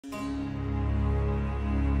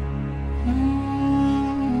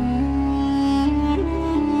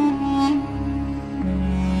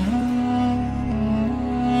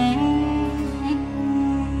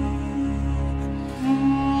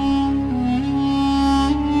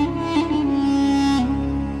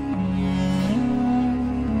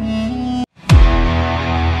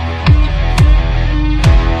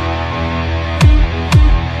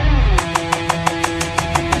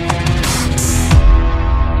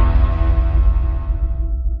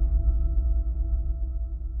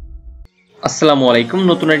আসসালামু আলাইকুম,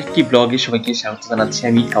 নতুন আরেকটি ব্লগে সবাইকে স্বাগত জানাচ্ছি।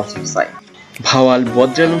 আমি কাউসার হোসাইন। ভাওয়াল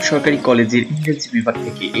বদ্রে সরকারি কলেজের ইংরেজি বিভাগ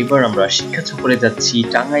থেকে এবার আমরা শিক্ষা সফরে যাচ্ছি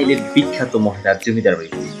টাঙ্গাইলের বিখ্যাত মহেরা জমিদার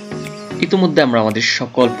বাড়িতে। ইতিমধ্যে আমরা আমাদের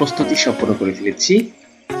সকল প্রস্তুতি সম্পন্ন করে ফেলেছি।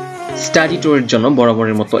 স্টাডি ট্যুরের জন্য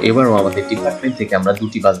বরাবরের মতো এবারও আমাদের ডিপার্টমেন্ট থেকে আমরা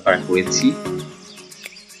 2টি বাস ভাড়া করেছি।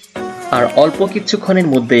 আর অল্প কিছুক্ষণের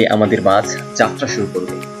মধ্যেই আমাদের বাস যাত্রা শুরু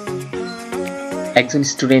করবে। একজন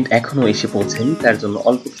স্টুডেন্ট এখনো এসে পৌঁছেনি, তার জন্য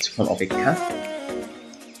অল্প কিছুক্ষণ অপেক্ষা।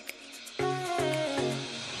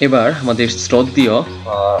 এবার আমাদের শ্রদ্ধেয়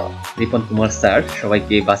রিপন কুমার স্যার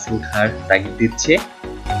সবাইকে বাসে ওঠার তাগিদ দিচ্ছে।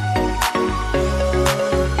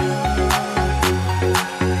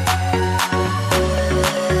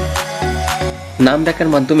 নাম ডাকার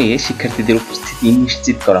মাধ্যমে শিক্ষার্থীদের উপস্থিতি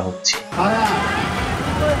নিশ্চিত করা হচ্ছে।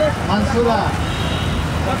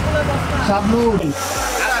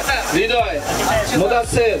 হৃদয়,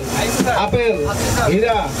 মুদাসসির, আপেল,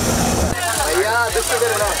 হীরা।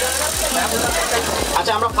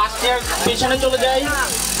 আচ্ছা, আমরা ফার্স্ট ইয়ার পিছনে চলে যাই,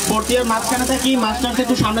 ফোর্থ ইয়ার মাঝখানে থাকি, মাস্টার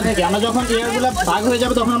একটু সামনে থাকি। আমরা যখন ইয়ারগুলো ভাগ হয়ে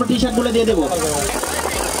যাবে তখন আমরা টি শার্টগুলো দিয়ে দেবো।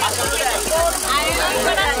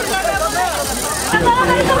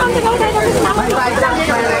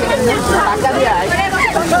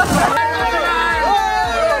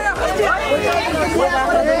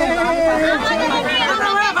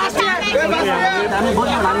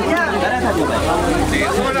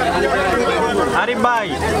 Arif bhai,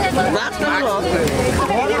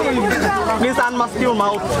 please unmask your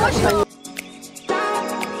mouth.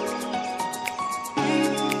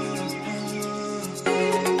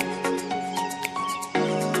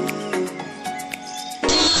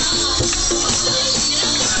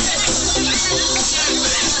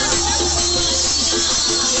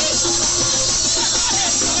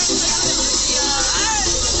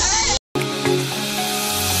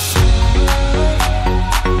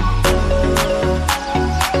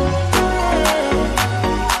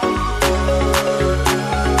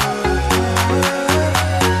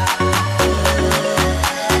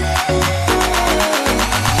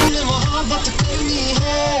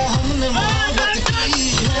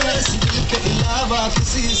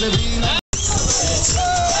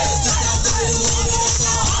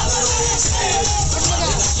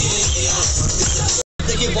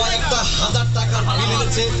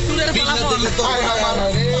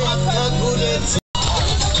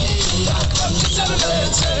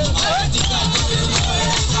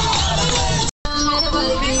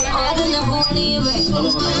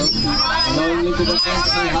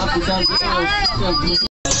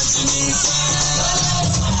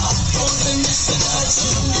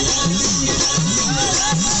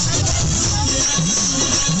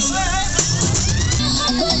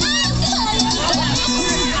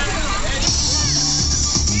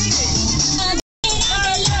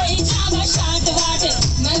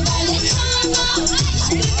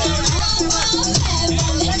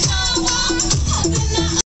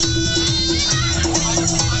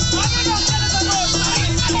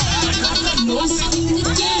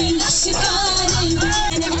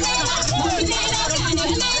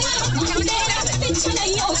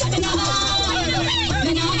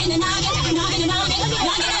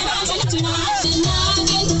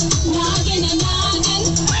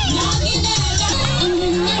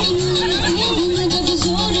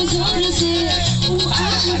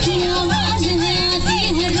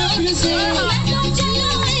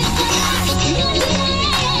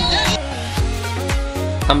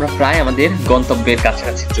 আমরা প্রায় আমাদের গন্তব্যের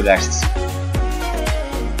কাছাকাছি চলে আসছি।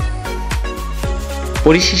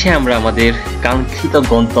 পরিশেষে আমরা আমাদের কাঙ্ক্ষিত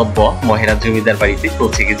গন্তব্য মহেরা জমিদার বাড়িতে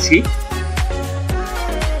পৌঁছে গেছি।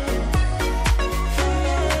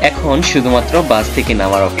 এখন শুধুমাত্র বাস থেকে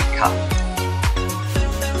নামার অপেক্ষা।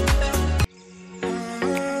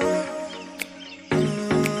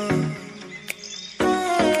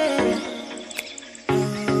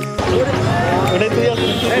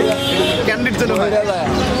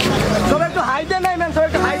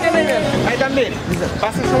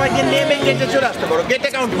 সবাইকে নেমে গেটে চলে আসতে পারো, গেটে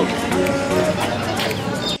কাউন্ট করো।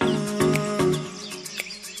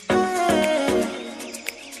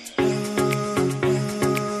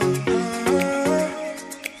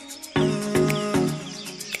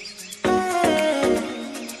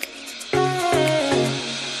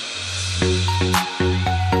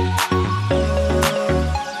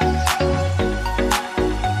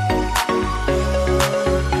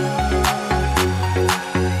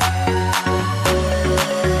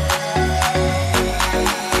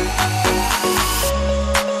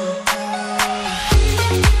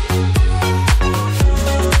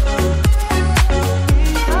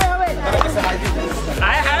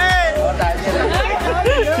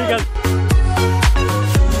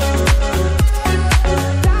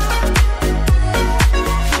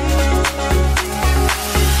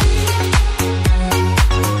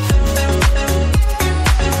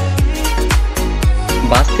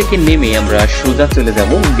 থেকে নেমে আমরা সোজা চলে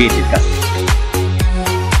যাব গেটের কাছে।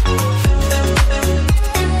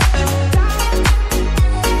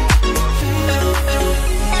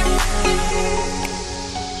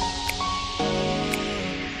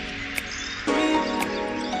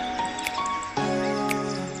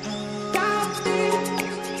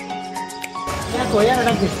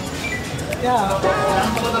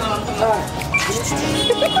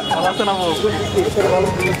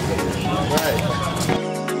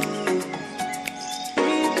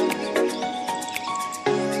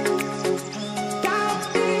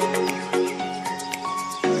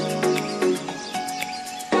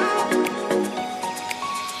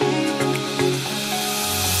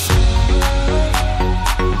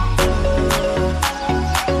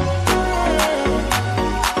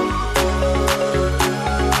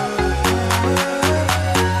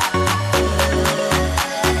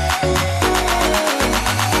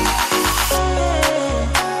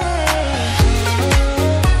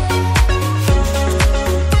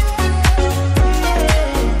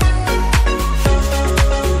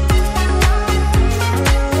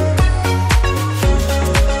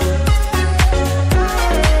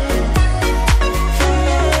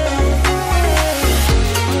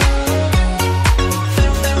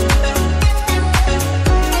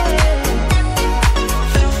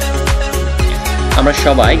 আমরা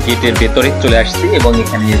সবাই গেটের ভেতরে চলে আসছি এবং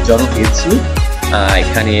এখানে জড়ো হয়েছি।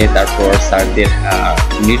 এখানে তারপর স্যারদের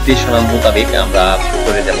নির্দেশনা মোতাবেক আমরা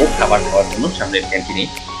ভিতরে যাব খাবার খাওয়ার জন্য সামনের ক্যান্টিনে।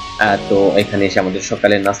 তো এখানে এসে আমাদের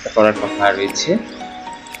সকালে নাস্তা করার কথা রয়েছে।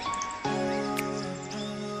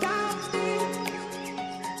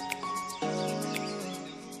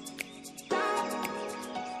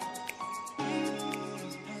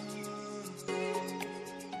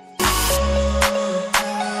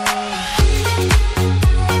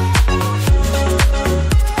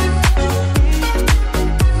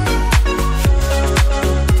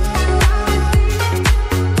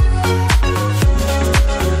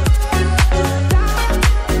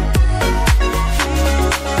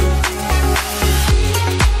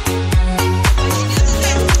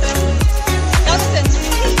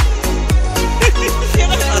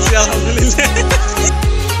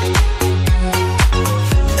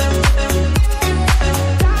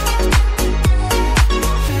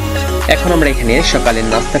 এখন আমরা এখানে সকালের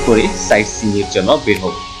নাস্তা করে সাইট সিইং এর জন্য বের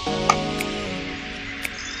হব।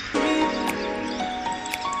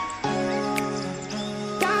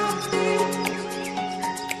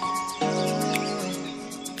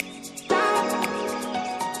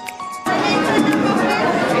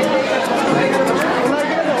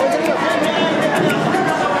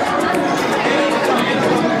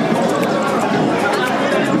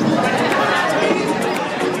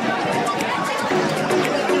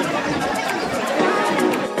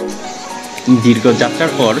 দীর্ঘ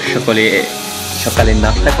যাত্রার পর সকালে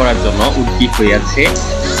নাস্তা করার জন্য উদ্গ্রীব হয়ে আছে।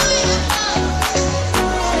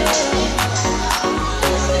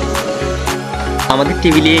 আমাদের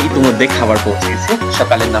টেবিলে ইতিমধ্যে খাবার পৌঁছেছে।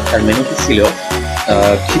 সকালের নাস্তার মেনুতে ছিল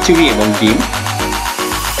খিচুড়ি এবং ডিম।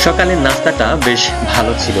 সকালের নাস্তাটা বেশ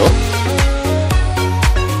ভালো ছিল।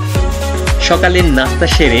 সকালের নাস্তা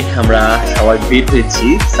সেরে আমরা সবাই বের হয়েছি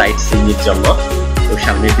সাইট সিইং এর জন্য। তো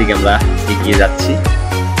সামনের দিকে আমরা এগিয়ে যাচ্ছি।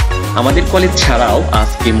 আমাদের কলেজ ছাড়াও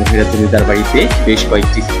আজকে মহেরা জমিদার বাড়িতে বেশ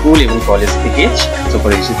কয়েকটি স্কুল এবং কলেজ থেকে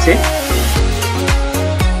শিক্ষার্থীরা এসেছে।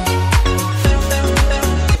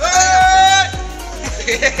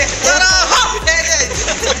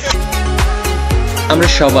 আমরা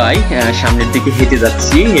সবাই সামনের দিকে হেঁটে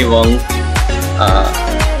যাচ্ছি এবং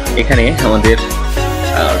এখানে আমাদের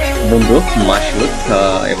বন্ধু মাসুদ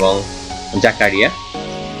এবং জাকারিয়া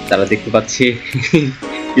তারা দেখতে পাচ্ছে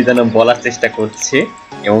কি যেন বলার চেষ্টা করছে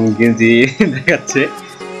এবং গেঞ্জি দেখাচ্ছে।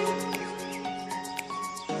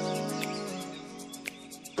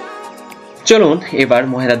 চলুন এবার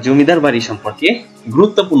মহেরা জমিদার বাড়ি সম্পর্কে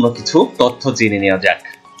গুরুত্বপূর্ণ কিছু তথ্য জেনে নেওয়া যাক।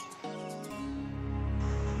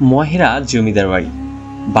 মহেরা জমিদার বাড়ি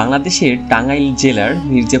বাংলাদেশের টাঙ্গাইল জেলার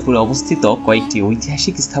মির্জাপুরে অবস্থিত কয়েকটি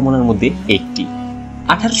ঐতিহাসিক স্থাপনার মধ্যে একটি।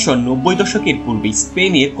 1890 দশকের পূর্বে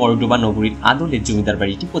স্পেনের কর্ডোবা নগরীর আদলে জমিদার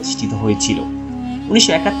বাড়িটি প্রতিষ্ঠিত হয়েছিল।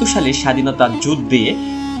 1971 সালে স্বাধীনতা যুদ্ধে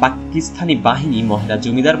পাকিস্তানি বাহিনী মহেরা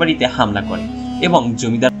জমিদার বাড়িতে হামলা করে এবং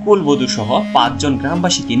জমিদার কুলবধূ সহ 5 জন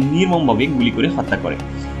গ্রামবাসীকে নির্মমভাবে গুলি করে হত্যা করে।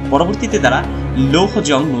 পরবর্তীতে তারা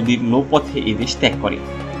লৌহজং নদীর নৌপথে এদেশ ত্যাগ করে।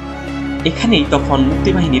 এখানেই তখন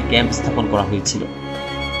মুক্তিবাহিনীর ক্যাম্প স্থাপন করা হয়েছিল।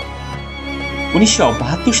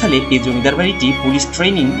 1972 সালে এই জমিদার বাড়িটি পুলিশ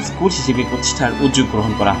ট্রেনিং স্কুল হিসেবে প্রতিষ্ঠার উদ্যোগ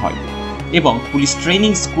গ্রহণ করা হয় এবং পুলিশ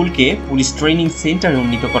ট্রেনিং স্কুলকে পুলিশ ট্রেনিং সেন্টারে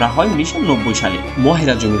উন্নীত করা হয় 1990 সালে।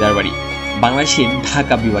 মহেরা জমিদার বাড়ি বাংলাদেশের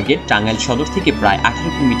ঢাকা বিভাগের টাঙ্গাইল সদর থেকে প্রায়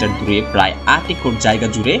 18 কিলোমিটার দূরে প্রায় 8 একর জায়গা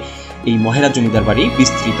জুড়ে এই মহেরা জমিদার বাড়ি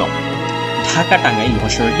বিস্তৃত। ঢাকা টাঙ্গাইল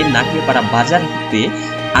মহাসড়কের নাকিয়াপাড়া বাজার হতে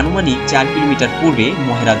আনুমানিক 4 কিলোমিটার পূর্বে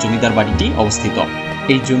মহেরা জমিদার বাড়িটি অবস্থিত।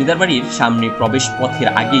 এই জমিদার বাড়ির সামনে প্রবেশ পথের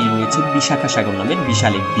আগেই রয়েছে বিশাখা সাগর নামের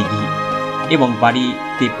বিশাল এক দিঘি এবং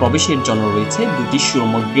বাড়িতে প্রবেশের জন্য রয়েছে দুটি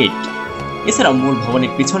সুরম্য গেট। এছাড়াও মূল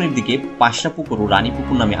ভবনের পিছনের দিকে পাশরা পুকুর ও রানী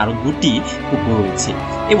পুকুর নামে আরো দুটি পুকুর রয়েছে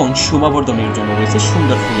এবং শোভাবর্ধনের জন্য রয়েছে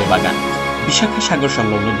সুন্দর ফুলের বাগান। বিশাখা সাগর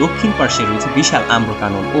সংলগ্ন দক্ষিণ পার্শ্বে রয়েছে বিশাল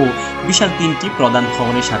আম্রকানন ও বিশাল 3টি প্রধান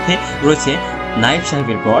ভবনের সাথে রয়েছে নায়েব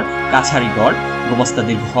সাহেবের গড়, কাছারি গড়,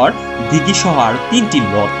 গোমস্তাদের ঘর, দিঘি সহ আরো 3টি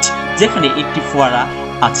লজ, যেখানে একটি ফোয়ারা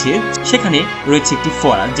আছে। সেখানে রয়েছে একটি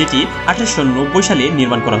ফোয়ারা যেটি 1890 সালে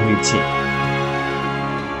নির্মাণ করা হয়েছে।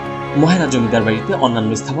 মহেরা জমিদার বাড়িতে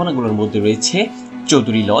অন্যান্য স্থাপনাগুলোর মধ্যে রয়েছে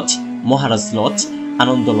চৌধুরী লজ, মহারাজ লজ,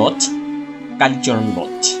 আনন্দ লজ, কালীচরণ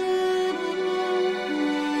লজ।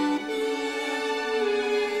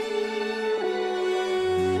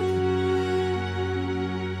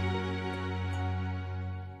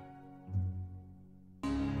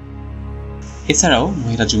 এছাড়াও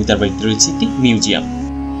মহেরা জমিদার বাড়িতে রয়েছে একটি মিউজিয়াম।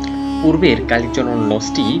 পূর্বের কালীচরণ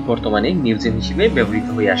লজটি বর্তমানে মিউজিয়াম হিসেবে ব্যবহৃত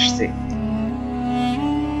হয়ে আসছে।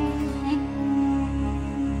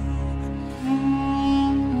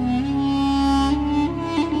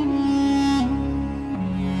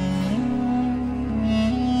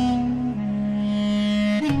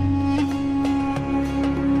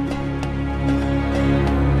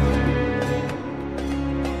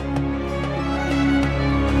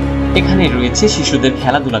 এখানে রয়েছে শিশুদের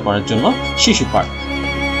খেলাধুলা করার জন্য শিশু পার্ক।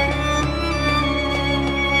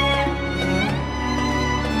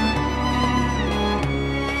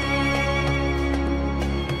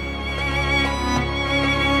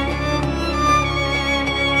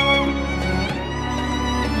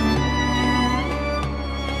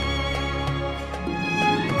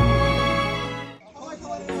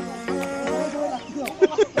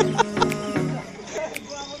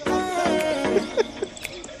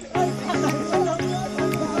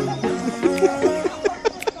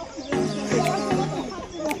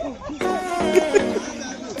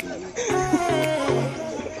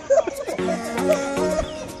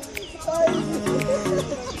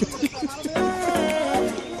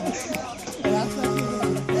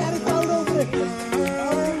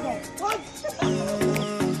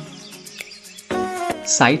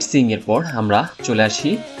 সাইট সিইং এর পর আমরা চলে আসি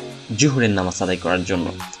জোহরের নামাজ আদায় করার জন্য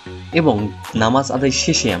এবং নামাজ আদায়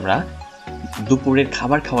শেষে আমরা দুপুরের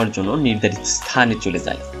খাবার খাওয়ার জন্য নির্ধারিত স্থানে চলে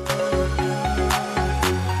যাই।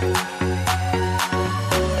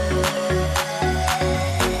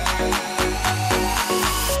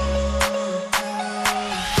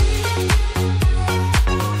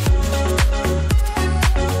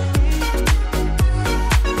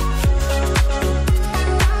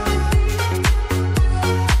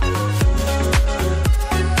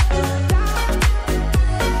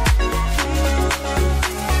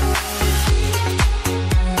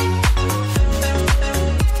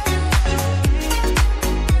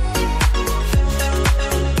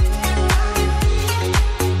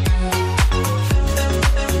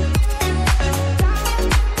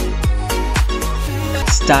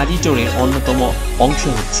 স্টাডি ট্যুরের অন্যতম অংশ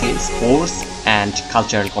হচ্ছে স্পোর্টস অ্যান্ড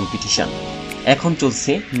কালচারাল কম্পিটিশন। এখন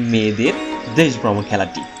চলছে মেয়েদের দেশ ভ্রমণ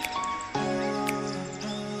খেলাটি।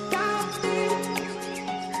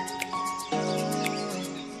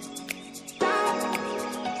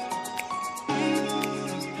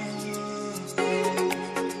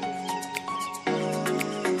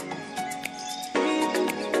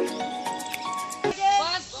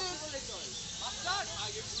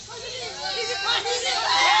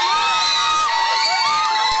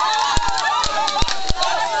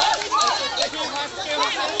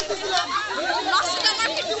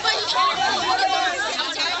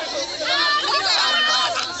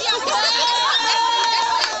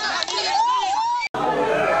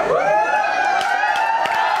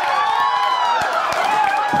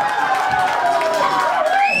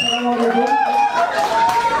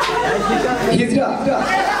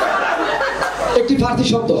 একটি ফার্সি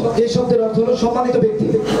শব্দ, যে শব্দের অর্থ হলো সম্মানিত ব্যক্তি।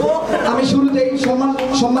 আমি শুরুতেই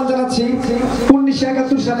সম্মান জানাচ্ছি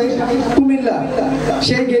 1971 সালে কুমিল্লা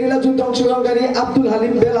সেই গেরিলা যুদ্ধে অংশগ্রহণকারী আব্দুল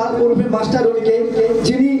হালিম বেলাল ওরফে মাস্টার রনিকে,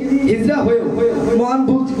 যিনি হিজরা হয়েও মহান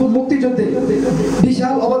মুক্তিযুদ্ধে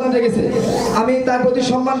বিশাল অবদান রেখেছে। আমি তার প্রতি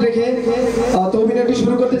সম্মান রেখে অভিনয়টি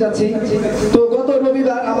শুরু করতে যাচ্ছি। তো গত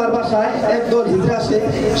রবিবার আমার বাসায় একদল হিজরা আসে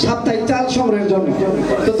সাপ্তাহিক চাল সংগ্রহের জন্য।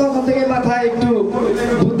 তো তখন থেকে মাথায় একটু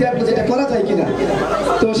বুদ্ধি আপনি যেটা করা যায় কিনা,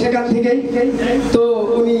 তো সেখান থেকেই তো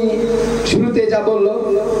উনি শুরুতে যা বললো,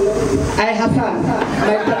 আয় হাসান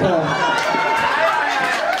মাইকটা তো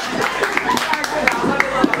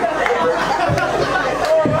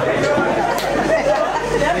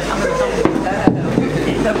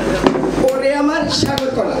ওরে আমার সাগর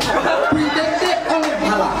কলা তুই দেখতে অনেক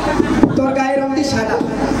ভালো তোর গায়ের রঙটি সাদা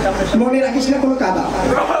মনে রাখিস না কোনো কাদা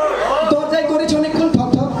দরজায় করেছ অনেকক্ষণ ঠক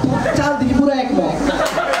ঠক চাল দিকে পুরো এক মগ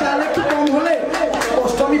চাল একটু কম হলে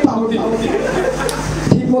কষ্ট আমি পাবো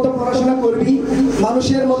ঠিক মতো পড়াশোনা করবি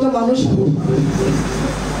মানুষের মতো মানুষ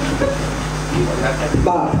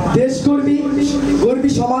বা দেশ করবি গর্বী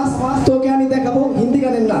সমাজ তোকে আমি দেখাবো হিন্দি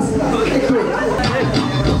গানের নাচ একটু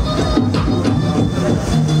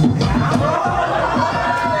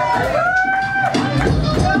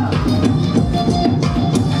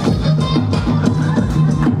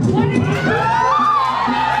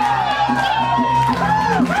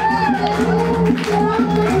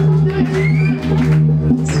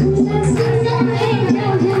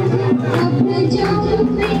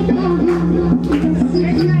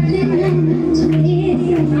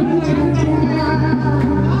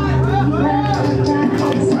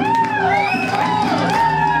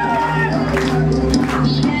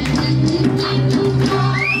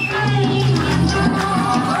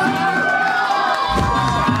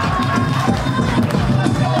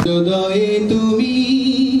তুমি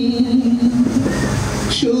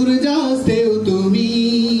সূর্যাস্তেও তুমি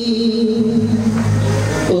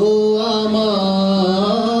ও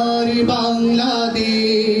আমার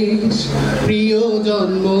বাংলাদেশ প্রিয়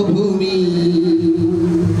জন্মভূমি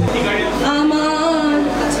আমার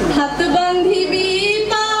হাত বান্ধিবি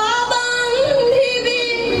পা বান্ধিবি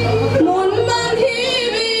মন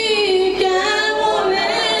বান্ধিবি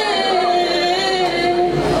কেমনে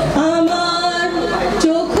আমার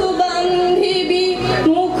চোখ বান্ধিবি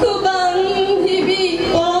মুখ বান্ধিবি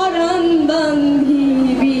পরাণ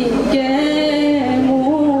বান্ধিবি কেমনে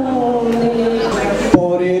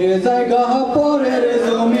পরের জায়গা পরের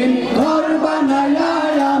জমিন ঘর বানায়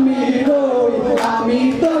আমি রই আমি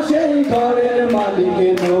তো সেই ঘরের মালিক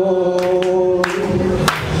নই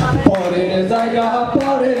পরের জায়গা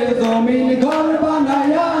পরের জমিন ঘর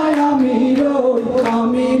বানায় আমি রই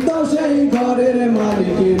আমি তো সেই ঘরের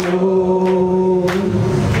মালিক নই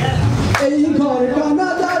এই ঘর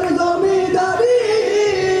কানাদার জমিদারি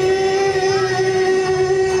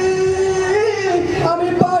আমি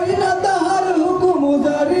পাই না তাহার হুকুম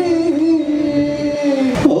জারি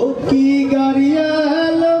ও কি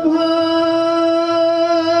গাড়িয়াল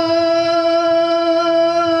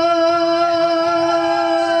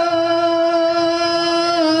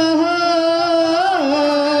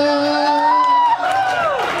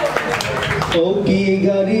ও কি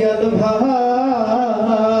গাড়িয়াল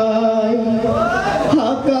ভাই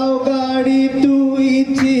হাকাও গাড়ি তুই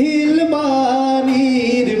চিল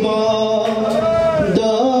মানির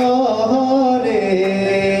দরে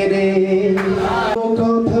রে ও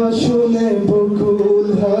কথা শুনে বকুল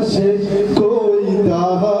হাসে কই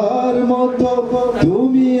তাহার মতো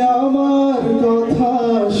তুমি আমার কথা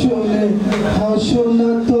শুনে হাসো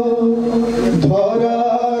না তো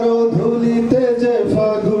ধরার ধুলিতে যে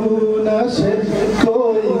ফাগুন আসে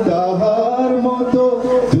কই তাহার মতো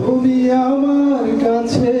তুমি আমার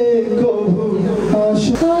কাছে কবু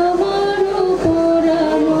আসো আমার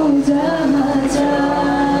পরানো যাহা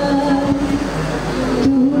যায়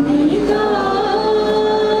তুমি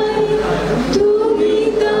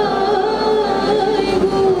তাই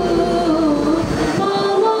গো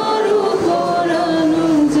আমার পরানো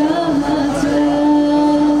যাহা যায়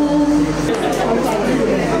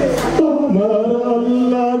আমার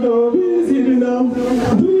আল্লাহ নবীজির নাম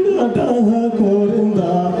দুইটা টাহা করেন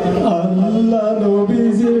দা আল্লাহ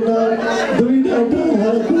নবীজির নাম দুইটা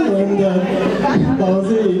টাহা করেন দা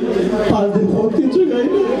বাজে 5 দিন হোক কিছু গাই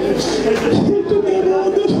না একটু দেবো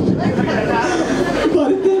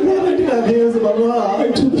বাড়িতে বাড়িটা দিয়েছে বাবা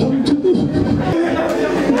একটু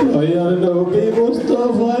দয়ার নবী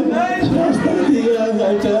মুস্তাফা রাস্তা দিয়ে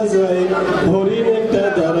যাইটা যায় হরিণ একটা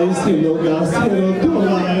দাঁড়াইছিল গাছের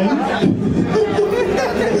তলায়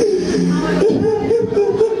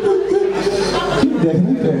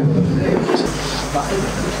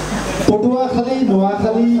পটুয়াখালী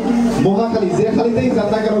নোয়াখালী মহাখালী যে খালিতেই যান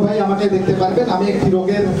না কেন ভাই আমাকে দেখতে পারবেন আমি একটি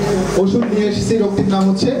রোগের ওষুধ নিয়ে এসেছি রোগটির নাম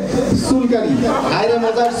হচ্ছে চুলকানি আইরে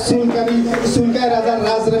মজার চুলকানি চুলকায় রাজার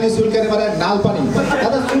রাজরানী চুলকানি মানে নাল পানি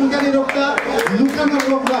দাদা চুলকানি রোগটা লুকানো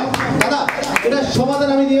রোগ নয় দাদা এটা সমাধান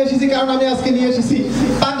আমি নিয়ে এসেছি কারণ আমি আজকে নিয়ে এসেছি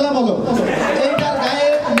পাগলা মলম এইটার গায়ে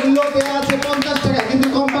মূল্য দেওয়া আছে 50 টাকা কিন্তু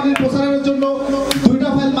কোম্পানির প্রচারের জন্য দুইটা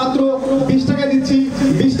ফাইল মাত্র 20 টাকা দিচ্ছি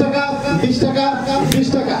 20 টাকা 20 টাকা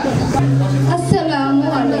 20 টাকা আসসালামু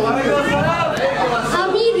আলাইকুম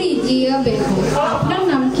আমি রিজিয়া বেগম আপনার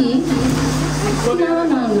নাম কি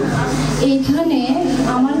এইখানে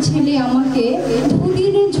আমার ছেলে আমাকে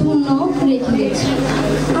দুদিনের জন্য রেখে গেছে।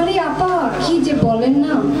 আরে আপা কি যে বলেন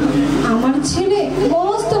না, আমার ছেলে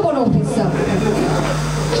মস্ত বড় অফিসার।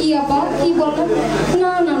 কি আপা কি বলেন?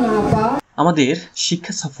 না না না আপা। আমাদের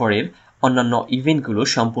শিক্ষা সফরের অন্যান্য ইভেন্টগুলো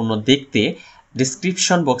সম্পূর্ণ দেখতে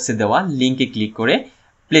ডেসক্রিপশন বক্সে দেওয়া লিংকে ক্লিক করে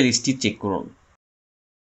প্লেলিস্টটি চেক করুন।